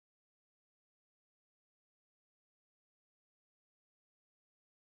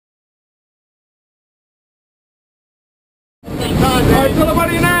Alright, tell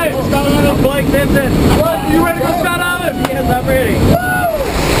everybody your name. I'm Blake Vincent. What? You ready to go skydiving? Yes, I'm ready.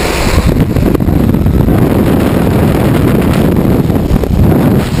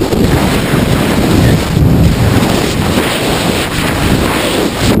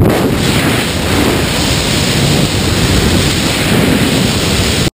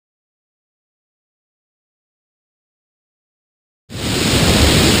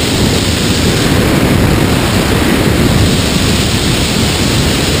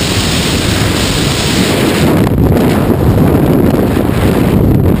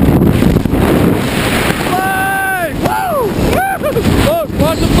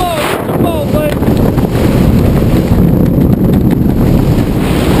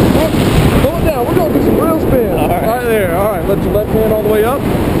 Let your left hand all the way up.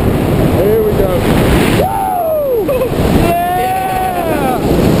 There we go. Woo! Yeah!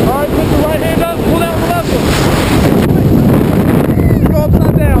 Alright, put the right hand up, pull down the left one. Go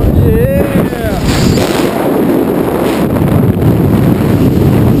upside down. Yeah!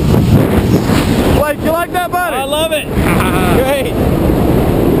 Blake, you like that, buddy? I love it. Great.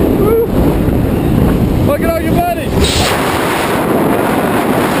 Woo! Look at all your buddies.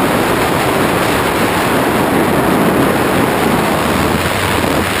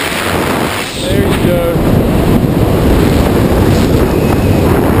 There you go.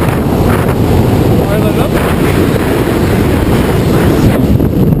 Alright, let it up.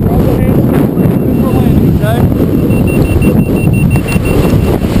 All the hands for landing, okay?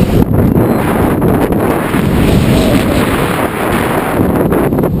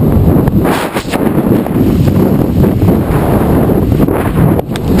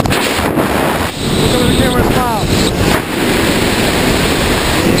 Look over the camera and smile.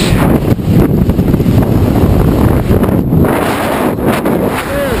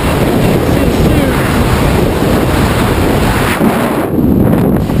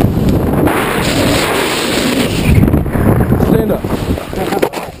 Stand up.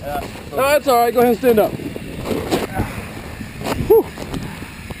 Oh, that's alright, go ahead and stand up. Whew.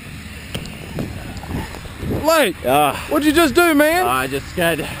 Blake, what'd you just do, man? I just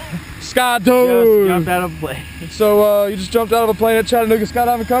skydived. Skydiving. Jumped out of a plane. So you just jumped out of a plane at Chattanooga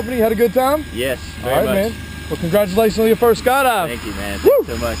Skydiving Company, had a good time? Yes, Alright, man. Well, congratulations on your first skydive. Thank you, man. Thank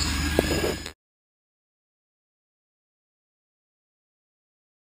you so much.